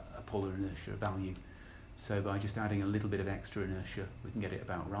have a polar inertia value. So by just adding a little bit of extra inertia, we can get it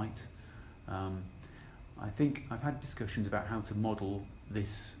about right. I think I've had discussions about how to model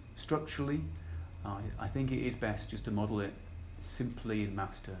this structurally. I think it is best just to model it simply in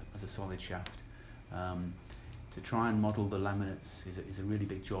MASTA as a solid shaft. To try and model the laminates is a really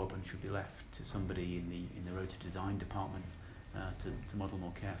big job and should be left to somebody in the rotor design department to model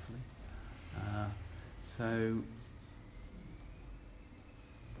more carefully. So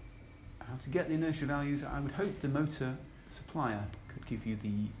how to get the inertia values? I would hope the motor supplier could give you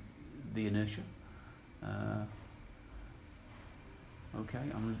the inertia.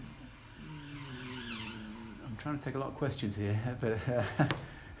 Okay, I'm trying to take a lot of questions here, but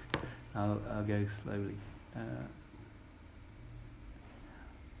I'll go slowly.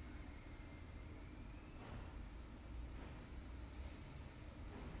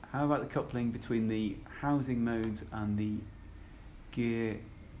 How about the coupling between the housing modes and the gear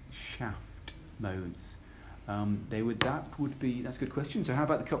shaft modes? That's a good question. So how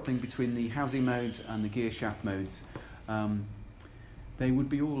about the coupling between the housing modes and the gear shaft modes? They would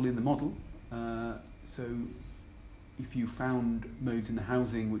be all in the model. So if you found modes in the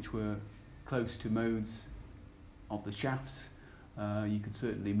housing which were close to modes of the shafts, you could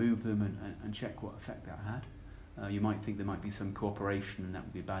certainly move them and check what effect that had. You might think there might be some cooperation, and that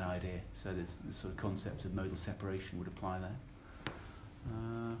would be a bad idea. So there's the sort of concepts of modal separation would apply there.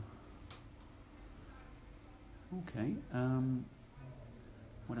 Okay.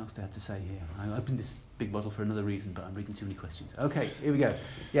 What else do I have to say here? I opened this big model for another reason, but I'm reading too many questions. Okay, here we go.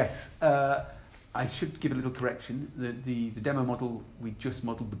 Yes, I should give a little correction. The demo model, we just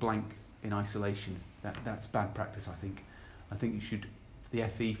modelled the blank in isolation. That's bad practice, I think. I think you should, for the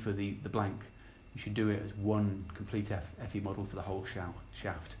FE for the blank, you should do it as one complete FE model for the whole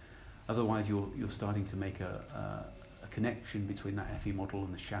shaft. Otherwise, you're starting to make a connection between that FE model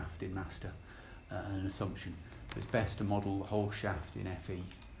and the shaft in MASTA, and an assumption. So it's best to model the whole shaft in FE.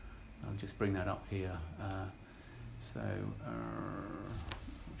 I'll just bring that up here. Not sure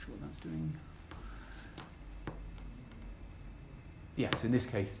what that's doing. Yes, in this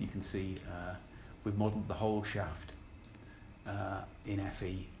case, you can see we've modelled the whole shaft in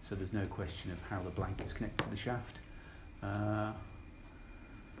FE, so there's no question of how the blank is connected to the shaft. Have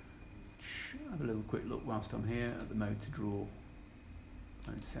a little quick look whilst I'm here at the mode to draw,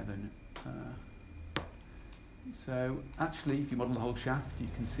 mode 7. So actually, if you model the whole shaft, you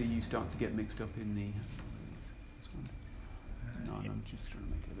can see you start to get mixed up in the. This one. No, I'm just trying to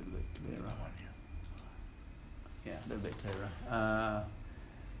make it a little bit clearer. Yeah, a little bit clearer.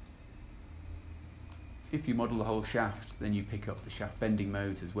 If you model the whole shaft, then you pick up the shaft bending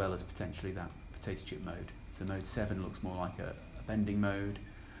modes as well as potentially that potato chip mode. So mode 7 looks more like a bending mode.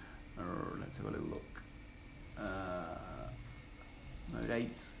 Let's have a little look. Mode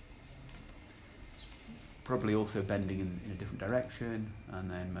 8, probably also bending in a different direction. And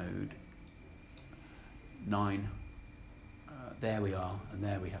then mode 9, there we are, and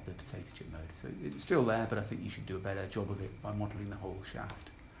there we have the potato chip mode. So it's still there, but I think you should do a better job of it by modelling the whole shaft.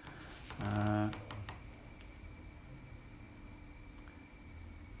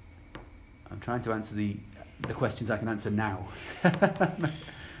 I'm trying to answer the questions I can answer now,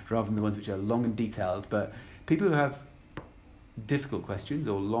 rather than the ones which are long and detailed. But people who have difficult questions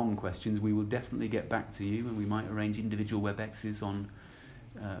or long questions, we will definitely get back to you, and we might arrange individual WebExes on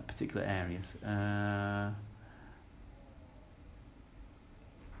particular areas.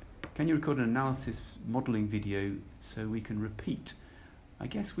 can you record an analysis modelling video so we can repeat? I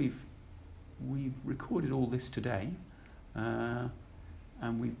guess we've recorded all this today, and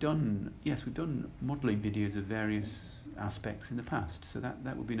we've done modelling videos of various aspects in the past, so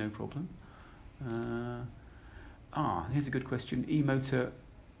that would be no problem. Here's a good question. E-motor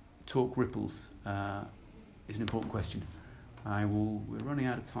torque ripples is an important question. We're running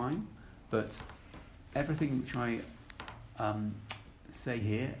out of time, but everything which I say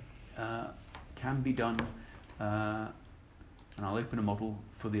here can be done, and I'll open a model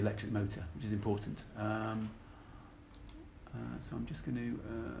for the electric motor, which is important. So I'm just going to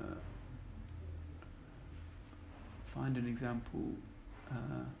find an example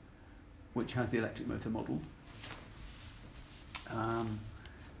which has the electric motor modelled.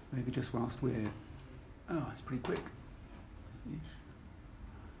 Maybe just whilst we're... Oh, it's pretty quick.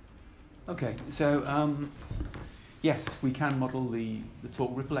 Okay, so yes, we can model the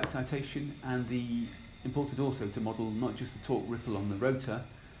torque ripple excitation, and important also to model not just the torque ripple on the rotor,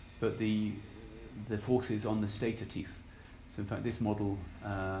 but the forces on the stator teeth. So in fact, this model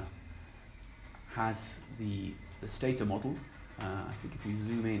has the stator model. I think if we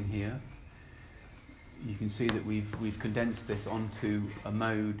zoom in here, you can see that we've condensed this onto a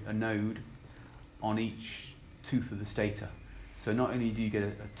node on each tooth of the stator. So not only do you get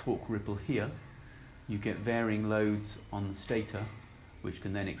a torque ripple here, you get varying loads on the stator, which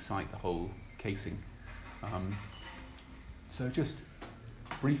can then excite the whole casing. So just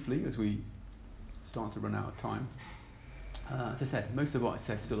briefly, as we start to run out of time, as I said, most of what I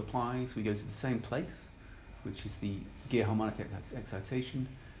said still applies. We go to the same place, which is the gear harmonic excitation.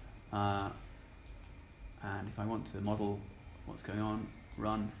 And if I want to model what's going on,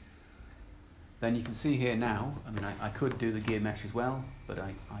 run, then you can see here now, I mean, I could do the gear mesh as well, but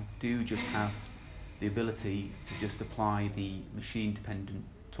I do just have the ability to just apply the machine-dependent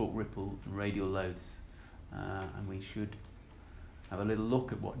torque ripple and radial loads. And we should have a little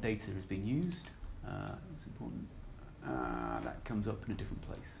look at what data has been used. It's important. That comes up in a different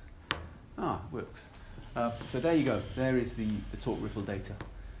place. Works. So there you go. There is the torque ripple data.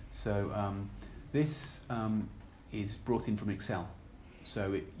 So this is brought in from Excel.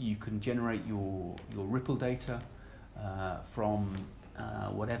 So you can generate your ripple data from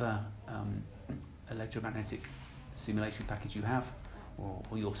whatever electromagnetic simulation package you have,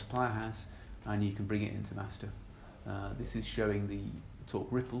 or your supplier has, and you can bring it into MASTA. This is showing the torque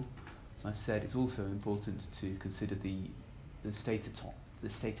ripple. As I said, it's also important to consider the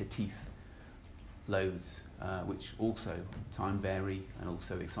stator teeth loads, which also time vary and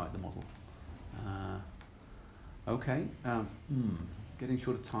also excite the model. Okay, getting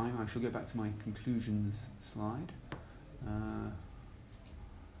short of time. I shall go back to my conclusions slide.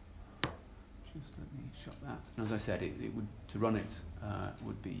 Just let me shut that. And as I said, it would, to run it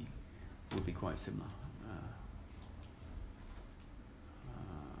would be quite similar.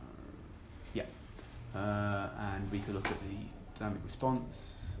 And we could look at the dynamic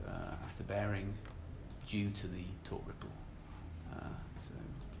response at a bearing due to the torque ripple.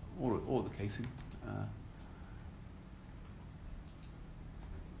 Or the casing. A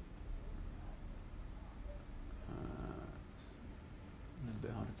little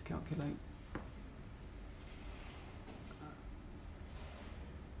bit harder to calculate.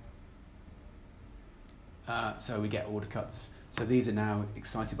 So we get order cuts. So these are now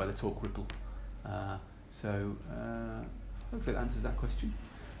excited by the torque ripple. Hopefully that answers that question.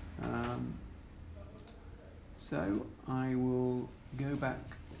 So I will go back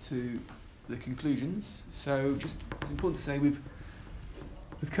to the conclusions. So just, it's important to say we've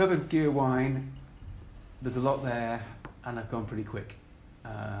covered gear wine. There's a lot there, and I've gone pretty quick.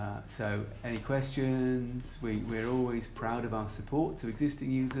 So any questions? We're always proud of our support to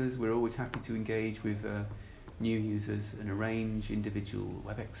existing users. We're always happy to engage with new users and arrange individual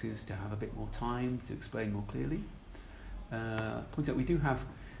WebExes to have a bit more time to explain more clearly. Point out we do have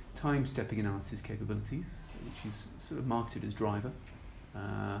time-stepping analysis capabilities, which is sort of marketed as driver,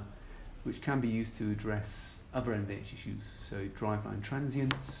 which can be used to address other NVH issues, so driveline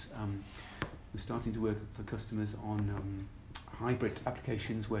transients. We're starting to work for customers on hybrid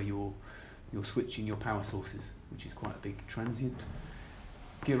applications where you're switching your power sources, which is quite a big transient.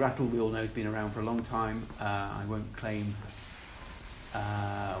 Gear rattle, we all know, has been around for a long time. I won't claim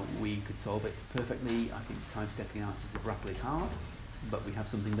we could solve it perfectly. I think time-stepping analysis of rattle is hard, but we have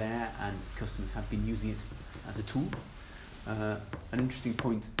something there, and customers have been using it as a tool. An interesting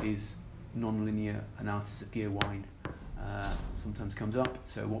point is non-linear analysis of gear wine. Sometimes comes up.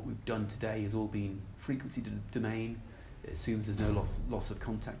 So what we've done today has all been frequency domain. It assumes there's no loss of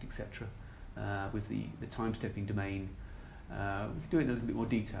contact, etc. With the time-stepping domain, We can do it in a little bit more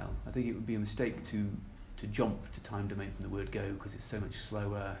detail. I think it would be a mistake to jump to time domain from the word go, because it's so much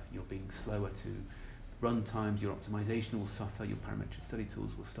slower. You're being slower to run times, your optimization will suffer, your parametric study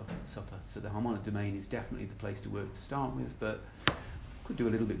tools will suffer. So the harmonic domain is definitely the place to work to start with, but could do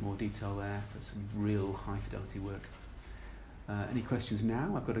a little bit more detail there for some real high fidelity work. Any questions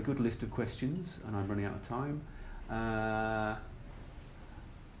now? I've got a good list of questions and I'm running out of time.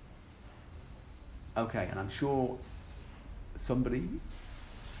 Okay, and I'm sure somebody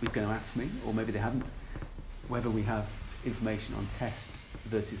is going to ask me, or maybe they haven't, whether we have information on test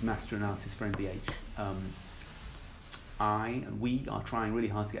versus master analysis for NVH. I and we are trying really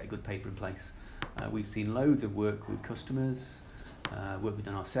hard to get a good paper in place. We've seen loads of work with customers, work we've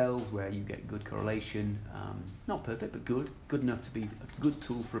done ourselves where you get good correlation, not perfect but good enough to be a good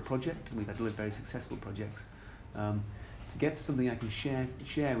tool for a project, and we've had very successful projects. To get to something I can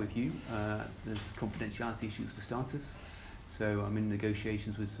share with you, there's confidentiality issues for starters. So I'm in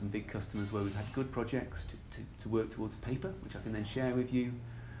negotiations with some big customers where we've had good projects to work towards a paper, which I can then share with you.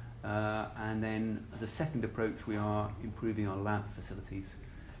 And then as a second approach, we are improving our lab facilities.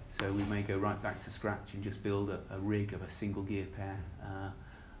 So we may go right back to scratch and just build a rig of a single gear pair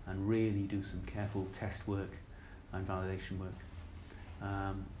and really do some careful test work and validation work.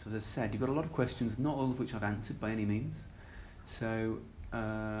 So as I said, you've got a lot of questions, not all of which I've answered by any means. So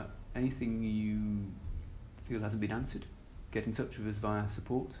anything you feel hasn't been answered, get in touch with us via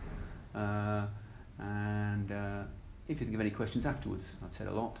support. And if you think of any questions afterwards, I've said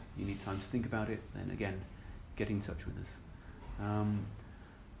a lot, you need time to think about it, then again, get in touch with us.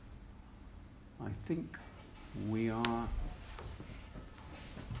 I think we are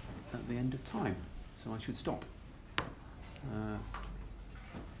at the end of time, so I should stop.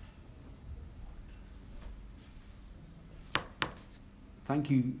 Thank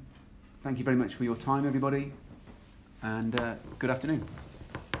you very much for your time, everybody, and good afternoon.